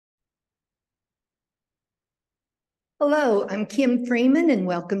Hello, I'm Kim Freeman, and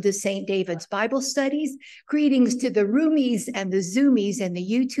welcome to St. David's Bible Studies. Greetings to the Roomies and the Zoomies and the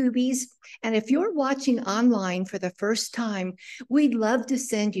YouTubies. And if you're watching online for the first time, we'd love to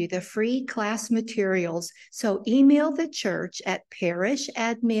send you the free class materials. So email the church at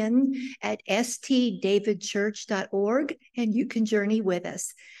parishadmin@stdavidchurch.org, and you can journey with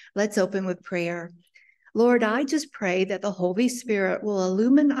us. Let's open with prayer. Lord, I just pray that the Holy Spirit will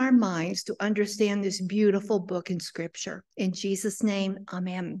illumine our minds to understand this beautiful book in Scripture. In Jesus' name,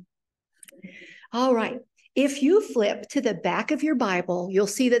 amen. All right. If you flip to the back of your Bible, you'll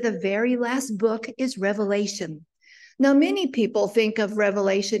see that the very last book is Revelation. Now, many people think of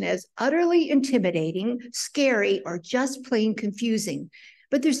Revelation as utterly intimidating, scary, or just plain confusing.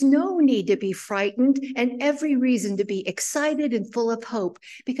 But there's no need to be frightened and every reason to be excited and full of hope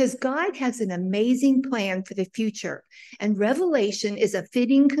because God has an amazing plan for the future, and Revelation is a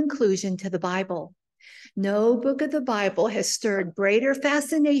fitting conclusion to the Bible. No book of the Bible has stirred greater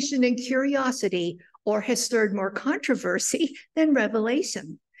fascination and curiosity or has stirred more controversy than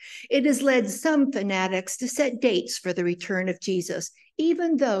Revelation. It has led some fanatics to set dates for the return of Jesus,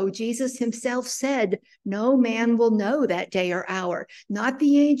 even though Jesus himself said, no man will know that day or hour, not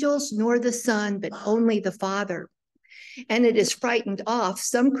the angels nor the Son, but only the Father. And it has frightened off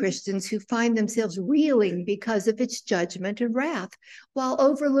some Christians who find themselves reeling because of its judgment and wrath, while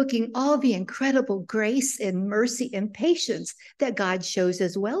overlooking all the incredible grace and mercy and patience that God shows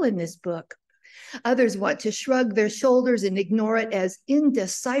as well in this book. Others want to shrug their shoulders and ignore it as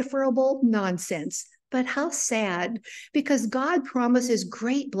indecipherable nonsense. But how sad, because God promises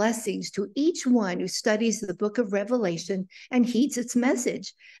great blessings to each one who studies the book of Revelation and heeds its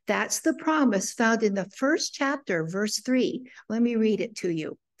message. That's the promise found in the first chapter, verse 3. Let me read it to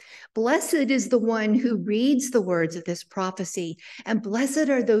you. Blessed is the one who reads the words of this prophecy, and blessed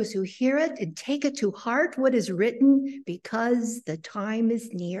are those who hear it and take it to heart what is written, because the time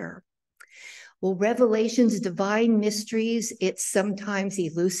is near. Well, Revelation's divine mysteries, its sometimes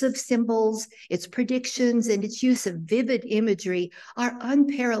elusive symbols, its predictions, and its use of vivid imagery are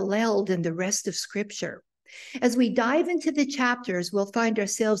unparalleled in the rest of Scripture. As we dive into the chapters, we'll find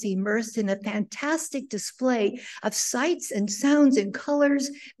ourselves immersed in a fantastic display of sights and sounds and colors.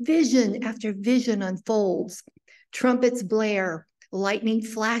 Vision after vision unfolds. Trumpets blare, lightning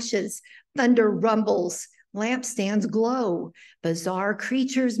flashes, thunder rumbles, lampstands glow, bizarre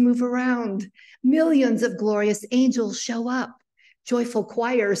creatures move around, millions of glorious angels show up, joyful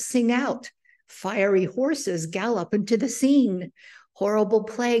choirs sing out, fiery horses gallop into the scene, horrible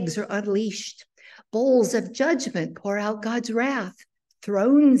plagues are unleashed, bowls of judgment pour out God's wrath,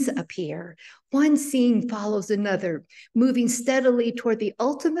 thrones appear, one scene follows another, moving steadily toward the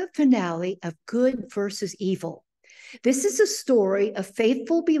ultimate finale of good versus evil. This is a story of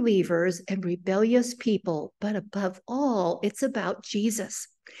faithful believers and rebellious people, but above all, it's about Jesus.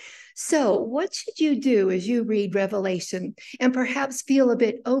 So, what should you do as you read Revelation and perhaps feel a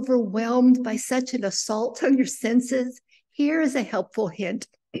bit overwhelmed by such an assault on your senses? Here is a helpful hint.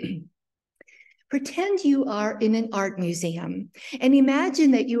 Pretend you are in an art museum and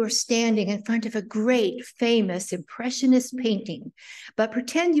imagine that you are standing in front of a great, famous, impressionist painting, but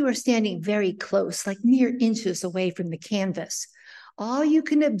pretend you are standing very close, like mere inches away from the canvas. All you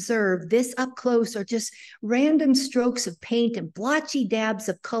can observe this up close are just random strokes of paint and blotchy dabs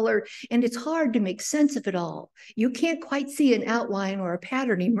of color, and it's hard to make sense of it all. You can't quite see an outline or a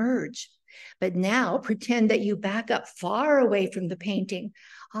pattern emerge. But now pretend that you back up far away from the painting.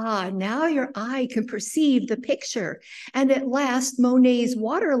 Now your eye can perceive the picture. And at last, Monet's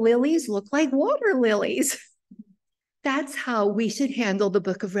water lilies look like water lilies. That's how we should handle the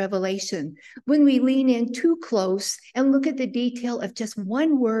book of Revelation. When we lean in too close and look at the detail of just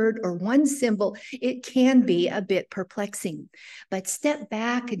one word or one symbol, it can be a bit perplexing. But step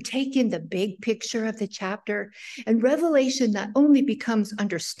back and take in the big picture of the chapter, and Revelation not only becomes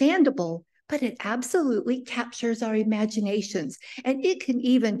understandable, but it absolutely captures our imaginations, and it can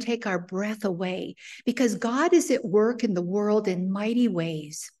even take our breath away because God is at work in the world in mighty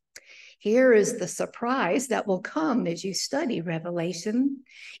ways. Here is the surprise that will come as you study Revelation.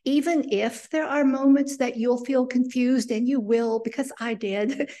 Even if there are moments that you'll feel confused, and you will, because I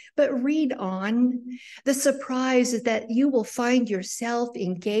did, but read on. The surprise is that you will find yourself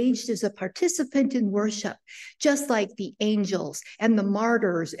engaged as a participant in worship, just like the angels and the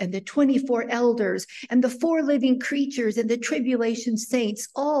martyrs and the 24 elders and the 4 living creatures and the tribulation saints,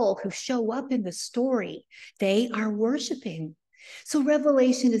 all who show up in the story. They are worshiping. So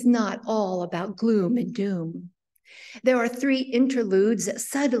Revelation is not all about gloom and doom. There are 3 interludes that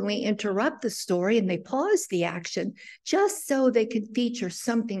suddenly interrupt the story, and they pause the action just so they can feature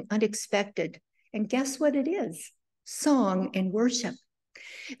something unexpected. And guess what it is? song, and worship.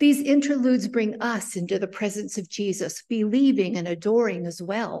 These interludes bring us into the presence of Jesus, believing and adoring as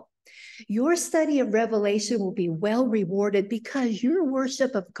well. Your study of Revelation will be well rewarded because your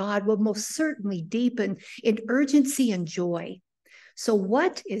worship of God will most certainly deepen in urgency and joy. So,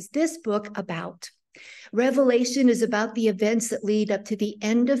 what is this book about? Revelation is about the events that lead up to the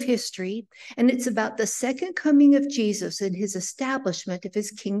end of history, and it's about the second coming of Jesus and his establishment of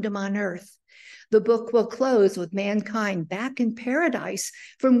his kingdom on earth. The book will close with mankind back in paradise,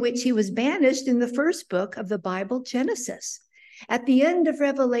 from which he was banished in the first book of the Bible, Genesis. At the end of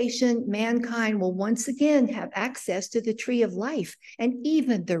Revelation, mankind will once again have access to the tree of life and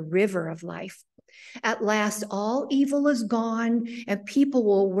even the river of life. At last, all evil is gone, and people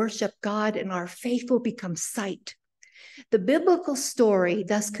will worship God, and our faith will become sight. The biblical story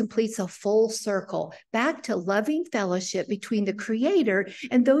thus completes a full circle back to loving fellowship between the Creator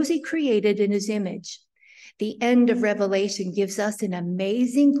and those he created in his image. The end of Revelation gives us an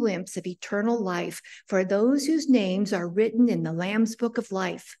amazing glimpse of eternal life for those whose names are written in the Lamb's Book of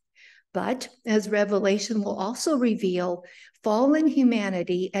Life. But, as Revelation will also reveal, fallen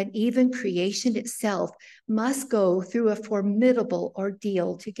humanity and even creation itself must go through a formidable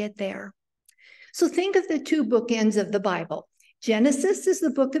ordeal to get there. So think of the two bookends of the Bible. Genesis is the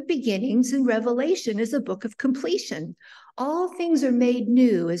book of beginnings, and Revelation is a book of completion. All things are made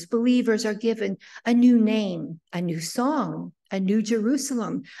new as believers are given a new name, a new song, a new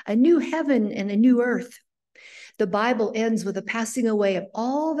Jerusalem, a new heaven, and a new earth. The Bible ends with the passing away of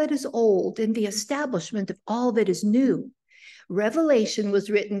all that is old and the establishment of all that is new. Revelation was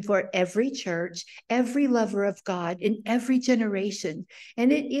written for every church, every lover of God in every generation,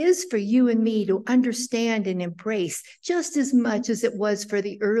 and it is for you and me to understand and embrace just as much as it was for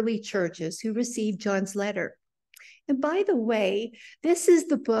the early churches who received John's letter. And by the way, this is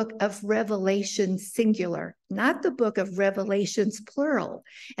the book of Revelation singular, not the book of Revelations plural.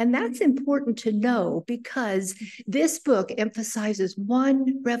 And that's important to know because this book emphasizes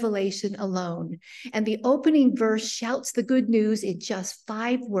one revelation alone. And the opening verse shouts the good news in just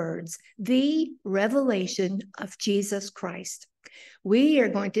 5 words, the revelation of Jesus Christ. We are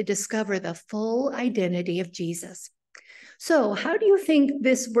going to discover the full identity of Jesus. So how do you think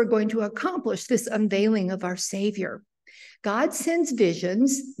we're going to accomplish this unveiling of our Savior? God sends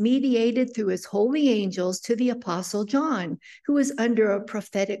visions mediated through his holy angels to the Apostle John, who is under a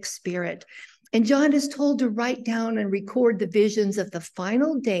prophetic spirit. And John is told to write down and record the visions of the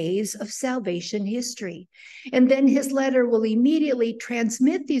final days of salvation history. And then his letter will immediately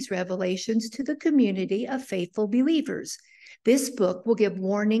transmit these revelations to the community of faithful believers. This book will give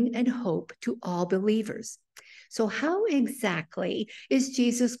warning and hope to all believers. So how exactly is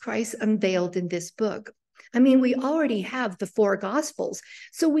Jesus Christ unveiled in this book? I mean, we already have the 4 Gospels,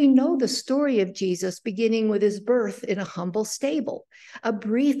 so we know the story of Jesus beginning with his birth in a humble stable, a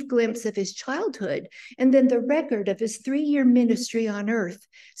brief glimpse of his childhood, and then the record of his 3-year ministry on earth.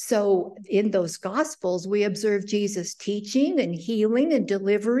 So in those Gospels, we observe Jesus teaching and healing and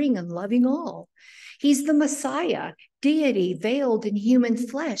delivering and loving all. He's the Messiah, deity veiled in human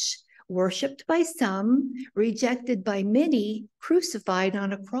flesh, worshipped by some, rejected by many, crucified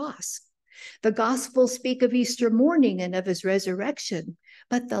on a cross. The Gospels speak of Easter morning and of his resurrection,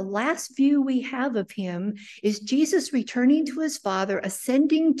 but the last view we have of him is Jesus returning to his Father,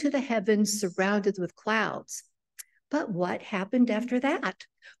 ascending to the heavens surrounded with clouds. But what happened after that?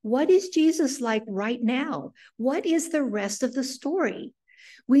 What is Jesus like right now? What is the rest of the story?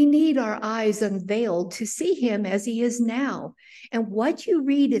 We need our eyes unveiled to see him as he is now. And what you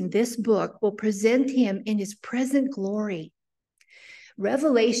read in this book will present him in his present glory.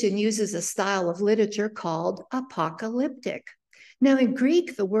 Revelation uses a style of literature called apocalyptic. Now, in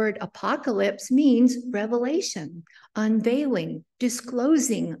Greek, the word apocalypse means revelation, unveiling,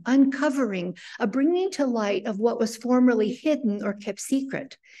 disclosing, uncovering, a bringing to light of what was formerly hidden or kept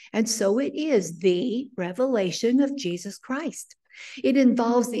secret. And so it is the revelation of Jesus Christ. It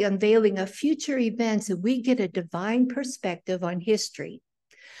involves the unveiling of future events, and we get a divine perspective on history.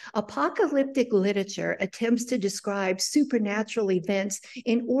 Apocalyptic literature attempts to describe supernatural events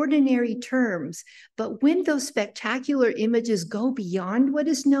in ordinary terms, but when those spectacular images go beyond what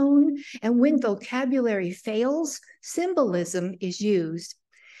is known and when vocabulary fails, symbolism is used.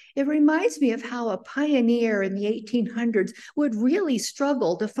 It reminds me of how a pioneer in the 1800s would really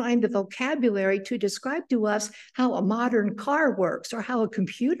struggle to find the vocabulary to describe to us how a modern car works or how a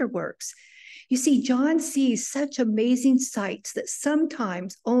computer works. You see, John sees such amazing sights that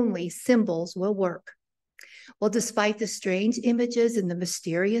sometimes only symbols will work. Well, despite the strange images and the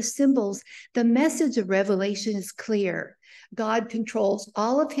mysterious symbols, the message of Revelation is clear. God controls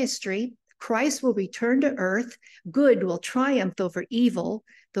all of history, Christ will return to earth, good will triumph over evil,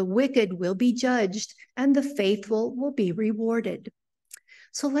 the wicked will be judged, and the faithful will be rewarded.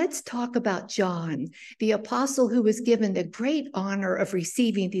 So let's talk about John, the apostle who was given the great honor of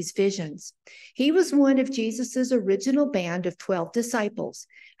receiving these visions. He was one of Jesus's original band of 12 disciples.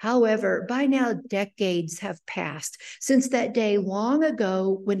 However, by now decades have passed since that day long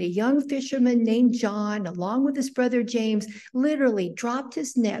ago when a young fisherman named John, along with his brother James, literally dropped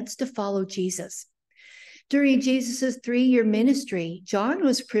his nets to follow Jesus. During Jesus' 3-year ministry, John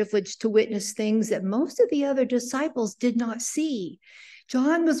was privileged to witness things that most of the other disciples did not see.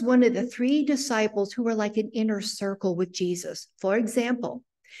 John was one of the 3 disciples who were like an inner circle with Jesus. For example,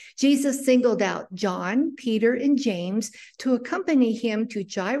 Jesus singled out John, Peter, and James to accompany him to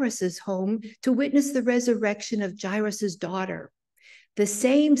Jairus' home to witness the resurrection of Jairus' daughter. The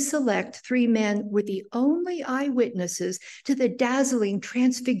same select 3 men were the only eyewitnesses to the dazzling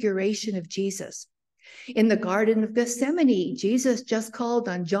transfiguration of Jesus. In the Garden of Gethsemane, Jesus just called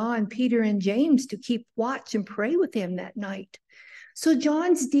on John, Peter, and James to keep watch and pray with him that night. So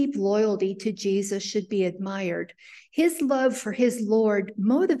John's deep loyalty to Jesus should be admired. His love for his Lord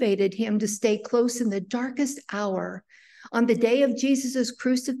motivated him to stay close in the darkest hour. On the day of Jesus'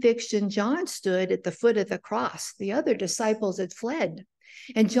 crucifixion, John stood at the foot of the cross. The other disciples had fled.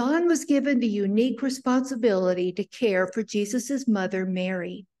 And John was given the unique responsibility to care for Jesus' mother,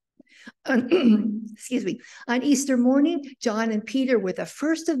 Mary. On Easter morning, John and Peter were the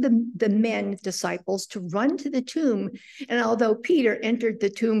first of the men disciples to run to the tomb. And although Peter entered the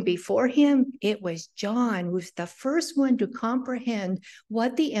tomb before him, it was John who was the first one to comprehend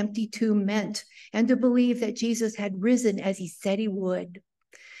what the empty tomb meant and to believe that Jesus had risen as he said he would.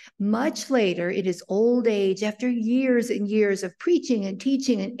 Much later, in his old age, after years and years of preaching and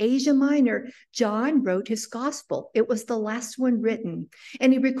teaching in Asia Minor, John wrote his gospel. It was the last one written,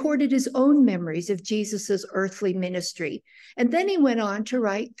 and he recorded his own memories of Jesus's earthly ministry. And then he went on to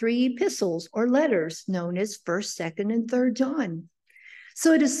write 3 epistles or letters known as 1st, 2nd, and 3rd John.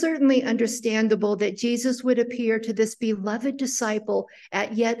 So it is certainly understandable that Jesus would appear to this beloved disciple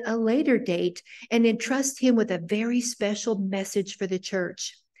at yet a later date and entrust him with a very special message for the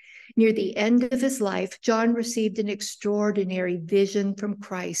church. Near the end of his life, John received an extraordinary vision from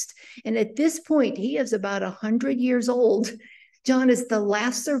Christ. And at this point, he is about 100 years old. John is the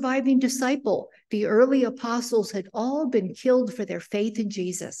last surviving disciple. The early apostles had all been killed for their faith in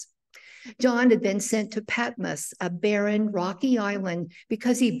Jesus. John had been sent to Patmos, a barren, rocky island,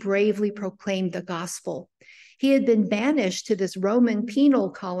 because he bravely proclaimed the gospel. He had been banished to this Roman penal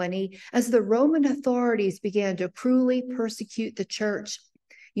colony as the Roman authorities began to cruelly persecute the church.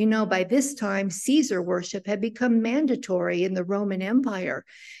 You know, by this time, Caesar worship had become mandatory in the Roman Empire,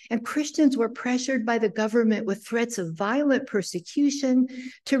 and Christians were pressured by the government with threats of violent persecution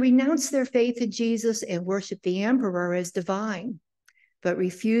to renounce their faith in Jesus and worship the emperor as divine. But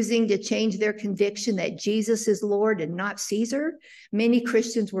refusing to change their conviction that Jesus is Lord and not Caesar, many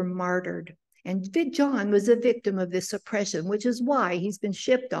Christians were martyred. And John was a victim of this oppression, which is why he's been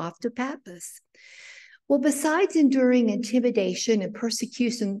shipped off to Patmos. Well, besides enduring intimidation and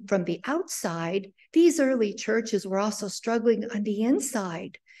persecution from the outside, these early churches were also struggling on the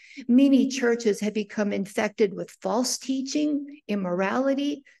inside. Many churches had become infected with false teaching,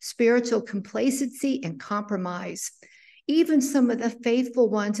 immorality, spiritual complacency, and compromise. Even some of the faithful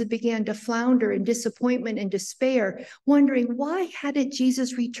ones had began to flounder in disappointment and despair, wondering why hadn't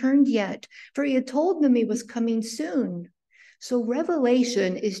Jesus returned yet, for he had told them he was coming soon. So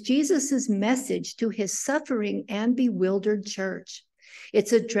Revelation is Jesus's message to his suffering and bewildered church.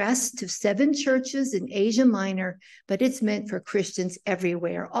 It's addressed to 7 churches in Asia Minor, but it's meant for Christians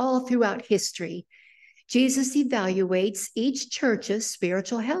everywhere, all throughout history. Jesus evaluates each church's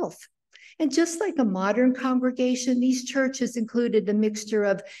spiritual health. And just like a modern congregation, these churches included a mixture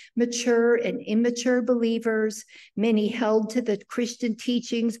of mature and immature believers. Many held to the Christian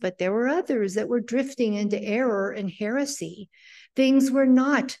teachings, but there were others that were drifting into error and heresy. Things were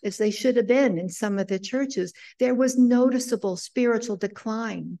not as they should have been in some of the churches. There was noticeable spiritual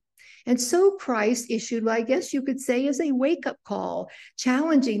decline. And so Christ issued, I guess you could say, as a wake-up call,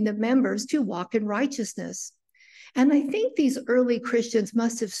 challenging the members to walk in righteousness. And I think these early Christians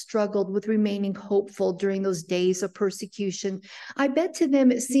must have struggled with remaining hopeful during those days of persecution. I bet to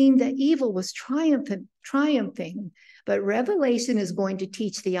them it seemed that evil was triumphing, but Revelation is going to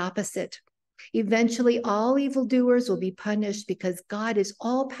teach the opposite. Eventually, all evildoers will be punished because God is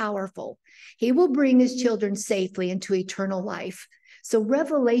all-powerful. He will bring his children safely into eternal life. So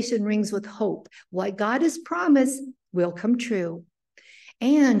Revelation rings with hope. What God has promised will come true.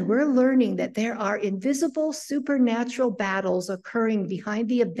 And we're learning that there are invisible supernatural battles occurring behind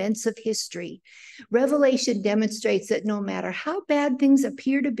the events of history. Revelation demonstrates that no matter how bad things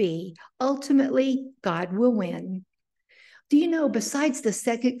appear to be, ultimately, God will win. Do you know, besides the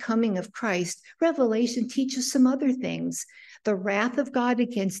second coming of Christ, Revelation teaches some other things: the wrath of God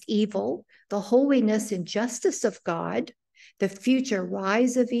against evil, the holiness and justice of God, the future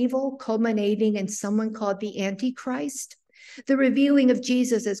rise of evil, culminating in someone called the Antichrist, the revealing of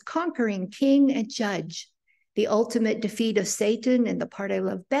Jesus as conquering king and judge, the ultimate defeat of Satan, and the part I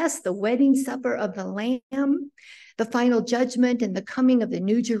love best, the wedding supper of the Lamb, the final judgment, and the coming of the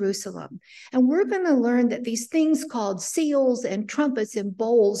New Jerusalem. And we're going to learn that these things called seals and trumpets and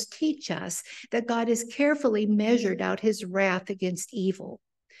bowls teach us that God has carefully measured out his wrath against evil.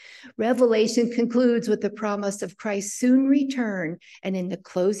 Revelation concludes with the promise of Christ's soon return, and in the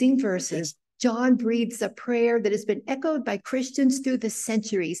closing verses, John breathes a prayer that has been echoed by Christians through the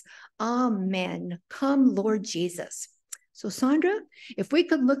centuries. Amen. Come, Lord Jesus. So Sandra, if we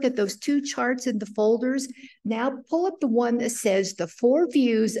could look at those two charts in the folders, now pull up the one that says the 4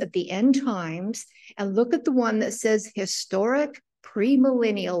 views of the end times and look at the one that says historic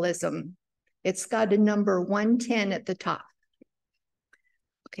premillennialism. It's got a number 110 at the top.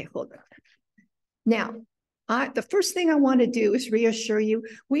 Okay, hold on. Now, the first thing I want to do is reassure you,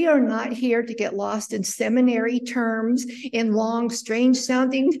 we are not here to get lost in seminary terms, in long, strange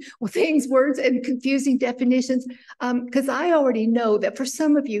sounding things, words, and confusing definitions, because I already know that for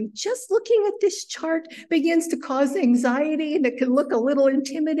some of you, just looking at this chart begins to cause anxiety and it can look a little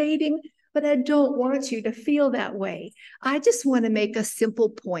intimidating, but I don't want you to feel that way. I just want to make a simple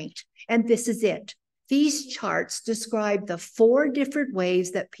point, and this is it. These charts describe the 4 different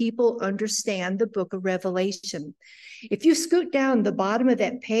ways that people understand the book of Revelation. If you scoot down the bottom of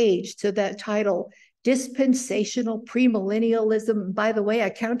that page to that title, Dispensational Premillennialism, by the way, I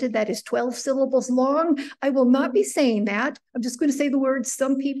counted that as 12 syllables long. I will not be saying that. I'm just going to say the words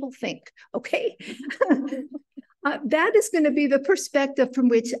some people think, okay? That is going to be the perspective from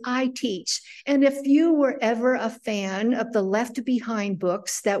which I teach. And if you were ever a fan of the Left Behind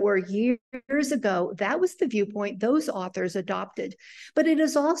books that were years ago, that was the viewpoint those authors adopted. But it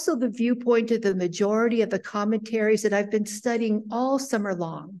is also the viewpoint of the majority of the commentaries that I've been studying all summer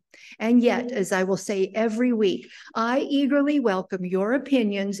long. And yet, as I will say every week, I eagerly welcome your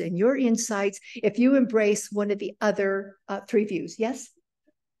opinions and your insights if you embrace one of the other 3 views. Yes?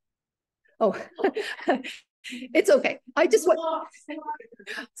 Oh, it's okay. I just want,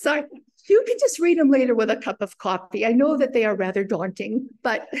 sorry, you can just read them later with a cup of coffee. I know that they are rather daunting,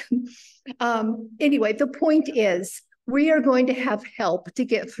 but anyway, the point is, we are going to have help to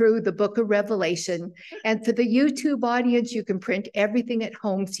get through the book of Revelation. And for the YouTube audience, you can print everything at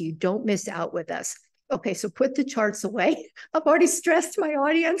home so you don't miss out with us. Okay, so put the charts away. I've already stressed my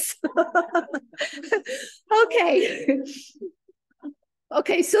audience. Okay.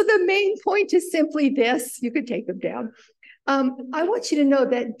 Okay, so the main point is simply this. You can take them down. I want you to know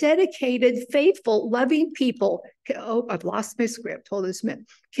that dedicated, faithful, loving people, I've lost my script, hold on a minute,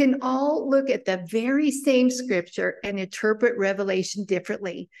 can all look at the very same scripture and interpret Revelation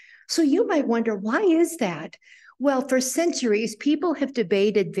differently. So you might wonder, why is that? Well, for centuries, people have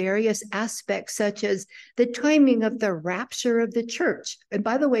debated various aspects, such as the timing of the rapture of the church. And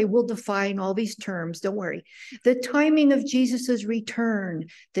by the way, we'll define all these terms, don't worry. The timing of Jesus's return,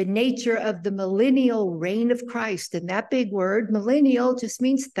 the nature of the millennial reign of Christ. And that big word, millennial, just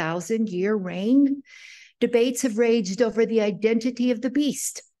means 1,000-year reign. Debates have raged over the identity of the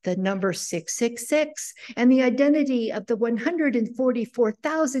beast, the number 666, and the identity of the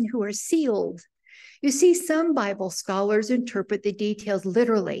 144,000 who are sealed. You see, some Bible scholars interpret the details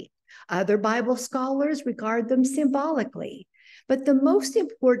literally. Other Bible scholars regard them symbolically. But the most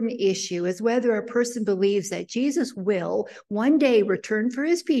important issue is whether a person believes that Jesus will one day return for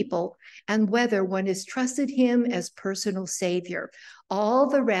his people and whether one has trusted him as personal savior. All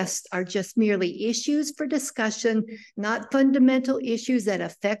the rest are just merely issues for discussion, not fundamental issues that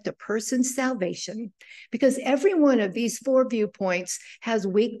affect a person's salvation. Because every one of these 4 viewpoints has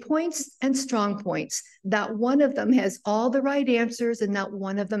weak points and strong points. Not one of them has all the right answers and not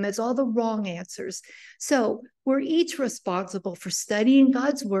one of them has all the wrong answers. So we're each responsible for studying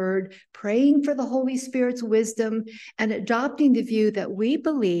God's word, praying for the Holy Spirit's wisdom, and adopting the view that we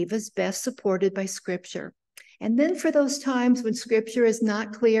believe is best supported by Scripture. And then for those times when Scripture is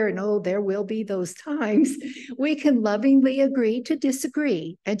not clear, and oh, there will be those times, we can lovingly agree to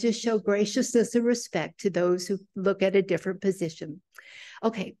disagree and just show graciousness and respect to those who look at a different position.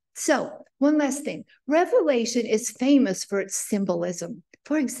 Okay, so one last thing. Revelation is famous for its symbolism.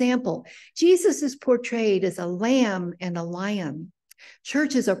 For example, Jesus is portrayed as a lamb and a lion.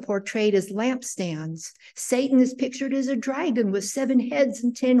 Churches are portrayed as lampstands. Satan is pictured as a dragon with 7 heads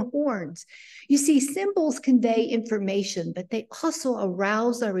and 10 horns. You see, symbols convey information, but they also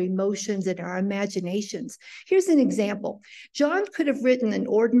arouse our emotions and our imaginations. Here's an example. John could have written an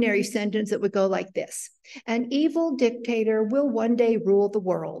ordinary sentence that would go like this: an evil dictator will one day rule the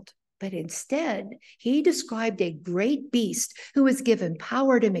world. But instead, he described a great beast who was given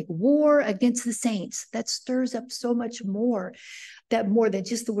power to make war against the saints. That stirs up so much more than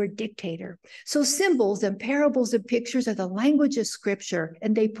just the word dictator. So symbols and parables and pictures are the language of Scripture,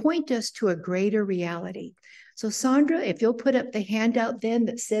 and they point us to a greater reality. So Sandra, if you'll put up the handout then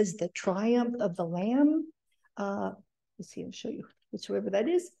that says the triumph of the Lamb. Let's see, I'll show you whichever that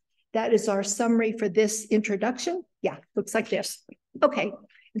is. That is our summary for this introduction. Yeah, looks like this. Okay.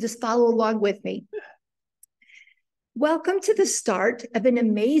 Just follow along with me. Welcome to the start of an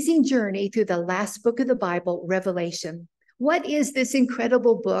amazing journey through the last book of the Bible, Revelation. What is this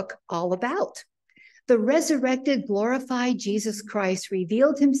incredible book all about? The resurrected, glorified Jesus Christ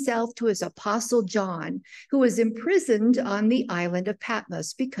revealed himself to his apostle John, who was imprisoned on the island of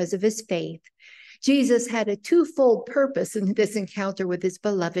Patmos because of his faith. Jesus had a twofold purpose in this encounter with his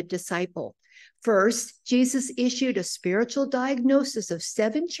beloved disciple. First, Jesus issued a spiritual diagnosis of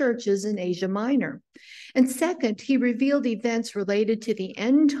 7 churches in Asia Minor. And second, he revealed events related to the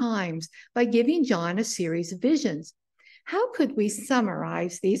end times by giving John a series of visions. How could we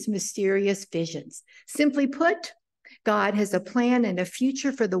summarize these mysterious visions? Simply put, God has a plan and a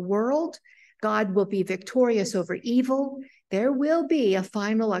future for the world. God will be victorious over evil. There will be a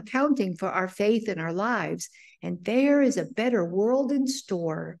final accounting for our faith and our lives, and there is a better world in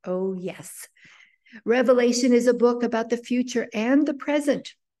store. Oh, yes. Revelation is a book about the future and the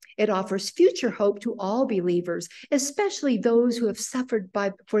present. It offers future hope to all believers, especially those who have suffered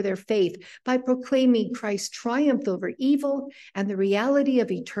for their faith, by proclaiming Christ's triumph over evil and the reality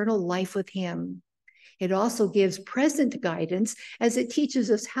of eternal life with him. It also gives present guidance as it teaches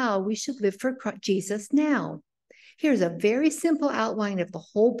us how we should live for Jesus now. Here's a very simple outline of the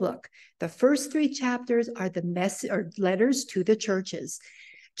whole book. The first 3 chapters are the letters to the churches.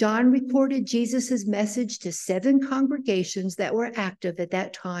 John recorded Jesus' message to 7 congregations that were active at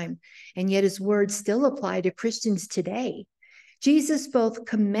that time, and yet his words still apply to Christians today. Jesus both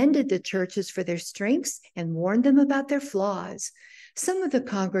commended the churches for their strengths and warned them about their flaws. Some of the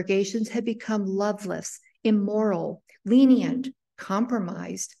congregations had become loveless, immoral, lenient,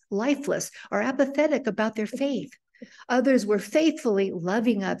 compromised, lifeless, or apathetic about their faith. Others were faithfully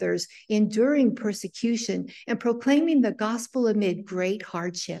loving others, enduring persecution, and proclaiming the gospel amid great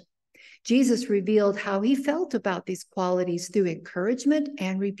hardship. Jesus revealed how he felt about these qualities through encouragement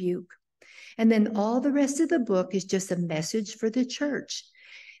and rebuke. And then all the rest of the book is just a message for the church.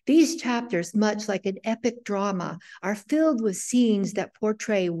 These chapters, much like an epic drama, are filled with scenes that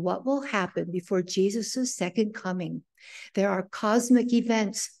portray what will happen before Jesus' second coming. There are cosmic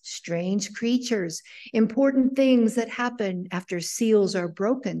events, strange creatures, important things that happen after seals are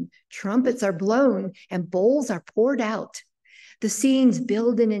broken, trumpets are blown, and bowls are poured out. The scenes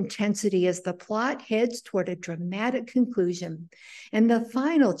build in intensity as the plot heads toward a dramatic conclusion. And the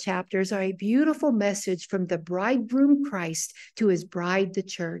final chapters are a beautiful message from the bridegroom Christ to his bride, the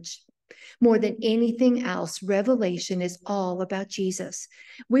church. More than anything else, Revelation is all about Jesus.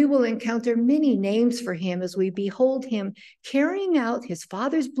 We will encounter many names for him as we behold him carrying out his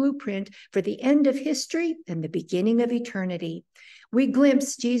Father's blueprint for the end of history and the beginning of eternity. We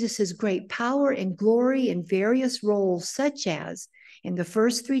glimpse Jesus' great power and glory in various roles, such as, in the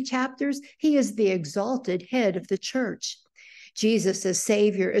first 3 chapters, he is the exalted head of the church. Jesus, as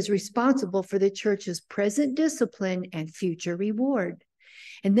Savior, is responsible for the church's present discipline and future reward.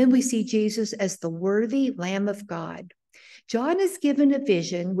 And then we see Jesus as the worthy Lamb of God. John is given a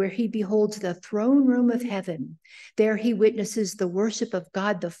vision where he beholds the throne room of heaven. There he witnesses the worship of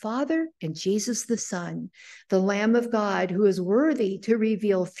God the Father and Jesus the Son, the Lamb of God who is worthy to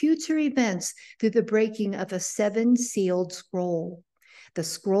reveal future events through the breaking of a 7-sealed scroll. The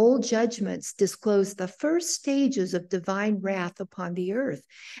scroll judgments disclose the first stages of divine wrath upon the earth.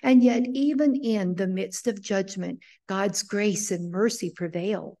 And yet, even in the midst of judgment, God's grace and mercy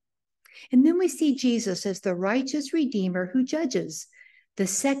prevail. And then we see Jesus as the righteous Redeemer who judges. The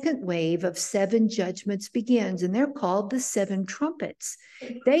second wave of 7 judgments begins, and they're called the 7 trumpets.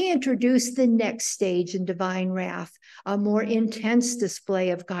 They introduce the next stage in divine wrath, a more intense display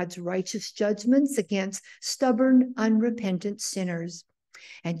of God's righteous judgments against stubborn, unrepentant sinners.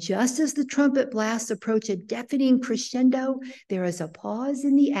 And just as the trumpet blasts approach a deafening crescendo, there is a pause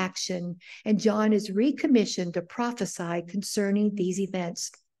in the action, and John is recommissioned to prophesy concerning these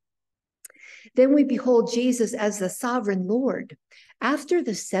events. Then we behold Jesus as the sovereign Lord. After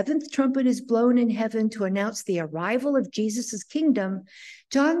the seventh trumpet is blown in heaven to announce the arrival of Jesus' kingdom,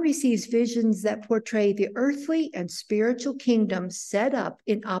 John receives visions that portray the earthly and spiritual kingdoms set up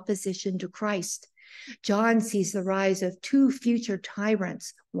in opposition to Christ. John sees the rise of two future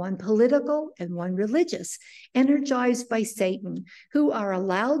tyrants, one political and one religious, energized by Satan, who are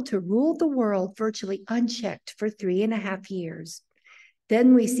allowed to rule the world virtually unchecked for 3.5 years.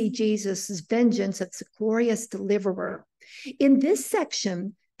 Then we see Jesus' vengeance as the glorious deliverer. In this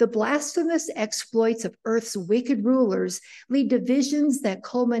section, the blasphemous exploits of earth's wicked rulers lead to visions that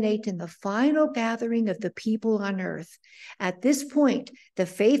culminate in the final gathering of the people on earth. At this point, the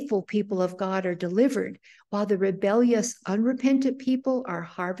faithful people of God are delivered, while the rebellious, unrepentant people are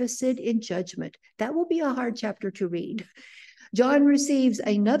harvested in judgment. That will be a hard chapter to read. John receives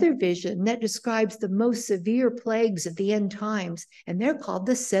another vision that describes the most severe plagues of the end times, and they're called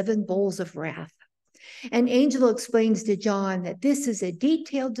the 7 bowls of wrath. An angel explains to John that this is a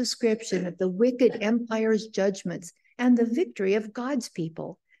detailed description of the wicked empire's judgments and the victory of God's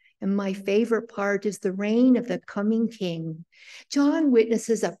people. And my favorite part is the reign of the coming king. John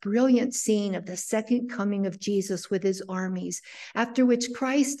witnesses a brilliant scene of the second coming of Jesus with his armies, after which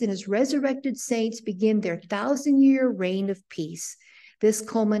Christ and his resurrected saints begin their 1,000-year reign of peace. This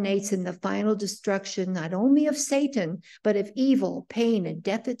culminates in the final destruction not only of Satan, but of evil, pain, and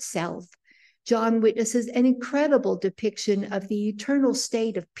death itself. John witnesses an incredible depiction of the eternal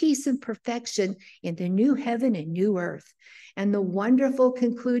state of peace and perfection in the new heaven and new earth. And the wonderful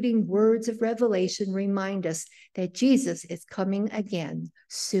concluding words of Revelation remind us that Jesus is coming again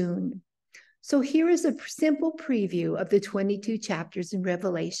soon. So here is a simple preview of the 22 chapters in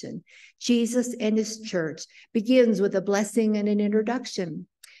Revelation. Jesus and his church begins with a blessing and an introduction.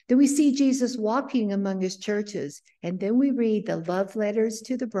 Then we see Jesus walking among his churches, and then we read the love letters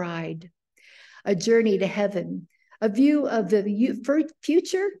to the bride. A journey to heaven, a view of the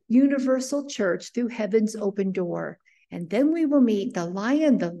future universal church through heaven's open door. And then we will meet the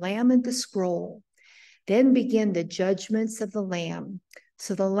lion, the lamb, and the scroll. Then begin the judgments of the Lamb.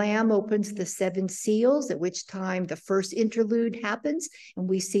 So the Lamb opens the 7 seals, at which time the first interlude happens, and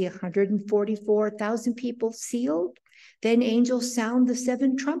we see 144,000 people sealed. Then angels sound the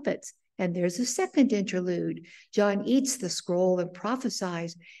 7 trumpets. And there's a second interlude. John eats the scroll and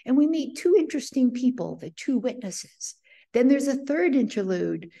prophesies, and we meet 2 interesting people, the 2 witnesses. Then there's a third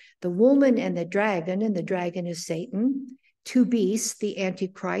interlude, the woman and the dragon is Satan, 2 beasts, the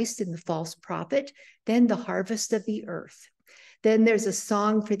Antichrist and the false prophet, then the harvest of the earth. Then there's a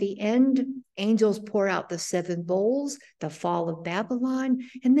song for the end. Angels pour out the 7 bowls, the fall of Babylon,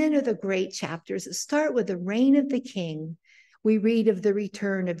 and then are the great chapters that start with the reign of the king. We read of the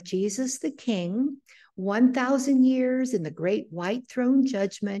return of Jesus the King, 1,000 years in the great white throne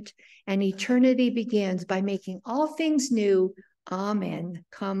judgment, and eternity begins by making all things new. Amen.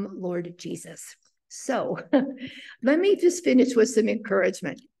 Come, Lord Jesus. So let me just finish with some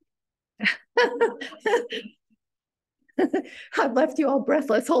encouragement. I've left you all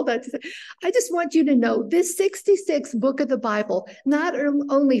breathless. Hold on. I just want you to know this 66th book of the Bible not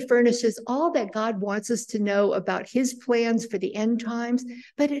only furnishes all that God wants us to know about his plans for the end times,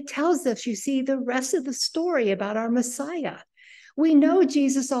 but it tells us, you see, the rest of the story about our Messiah. We know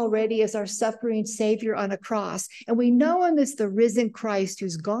Jesus already as our suffering Savior on a cross, and we know him as the risen Christ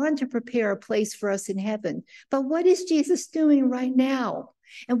who's gone to prepare a place for us in heaven. But what is Jesus doing right now?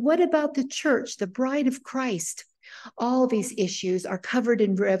 And what about the church, the bride of Christ? All these issues are covered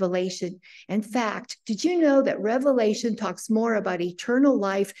in Revelation. In fact, did you know that Revelation talks more about eternal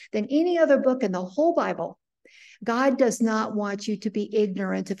life than any other book in the whole Bible? God does not want you to be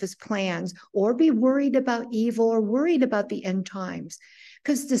ignorant of his plans or be worried about evil or worried about the end times.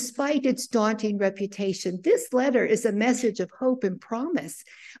 Because despite its daunting reputation, this letter is a message of hope and promise.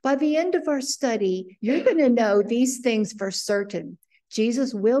 By the end of our study, you're going to know these things for certain.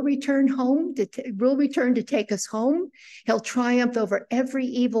 Jesus will return to take us home. He'll triumph over every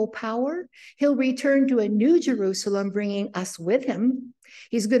evil power. He'll return to a new Jerusalem, bringing us with him.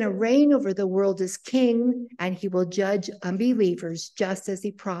 He's going to reign over the world as king, and he will judge unbelievers just as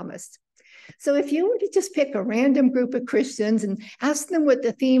he promised. So if you were to just pick a random group of Christians and ask them what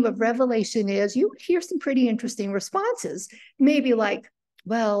the theme of Revelation is, you would hear some pretty interesting responses. Maybe like,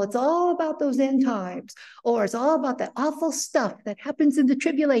 well, it's all about those end times, or it's all about that awful stuff that happens in the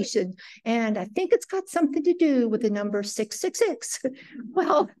tribulation. And I think it's got something to do with the number 666.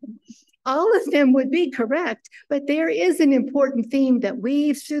 Well, all of them would be correct, but there is an important theme that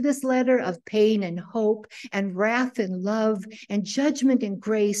weaves through this letter of pain and hope and wrath and love and judgment and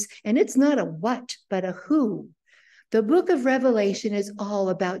grace. And it's not a what, but a who. The book of Revelation is all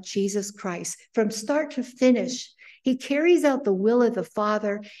about Jesus Christ from start to finish. He carries out the will of the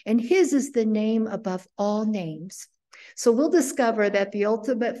Father, and his is the name above all names. So we'll discover that the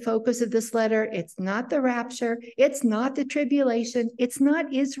ultimate focus of this letter, it's not the rapture, it's not the tribulation, it's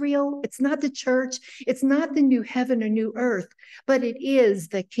not Israel, it's not the church, it's not the new heaven or new earth, but it is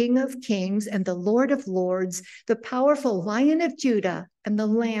the King of Kings and the Lord of Lords, the powerful Lion of Judah and the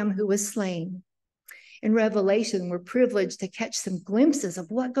Lamb who was slain. In Revelation, we're privileged to catch some glimpses of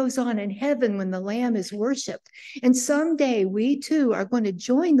what goes on in heaven when the Lamb is worshiped. And someday we too are going to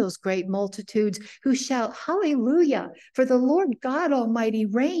join those great multitudes who shout, "Hallelujah, for the Lord God Almighty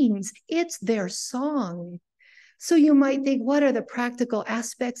reigns." It's their song. So you might think, what are the practical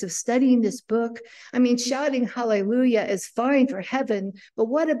aspects of studying this book? I mean, shouting hallelujah is fine for heaven, but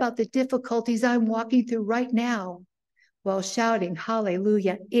what about the difficulties I'm walking through right now? Well, shouting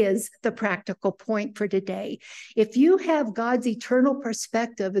hallelujah is the practical point for today. If you have God's eternal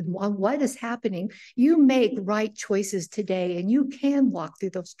perspective on what is happening, you make right choices today, and you can walk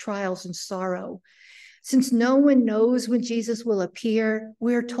through those trials and sorrow. Since no one knows when Jesus will appear,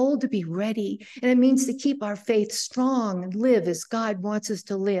 we're told to be ready. And it means to keep our faith strong and live as God wants us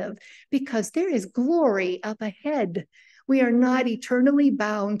to live, because there is glory up ahead. We are not eternally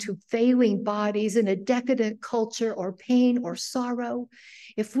bound to failing bodies in a decadent culture or pain or sorrow.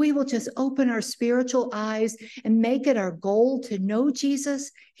 If we will just open our spiritual eyes and make it our goal to know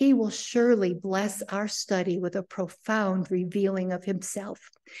Jesus, he will surely bless our study with a profound revealing of himself.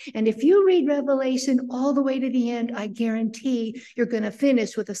 And if you read Revelation all the way to the end, I guarantee you're going to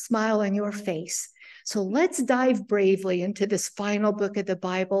finish with a smile on your face. So let's dive bravely into this final book of the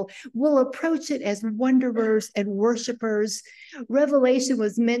Bible. We'll approach it as wanderers and worshipers. Revelation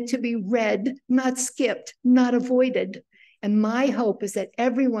was meant to be read, not skipped, not avoided. And my hope is that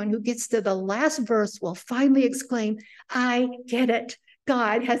everyone who gets to the last verse will finally exclaim, "I get it.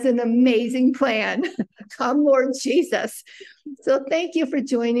 God has an amazing plan. Come, Lord Jesus." So thank you for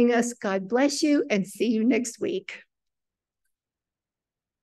joining us. God bless you, and see you next week.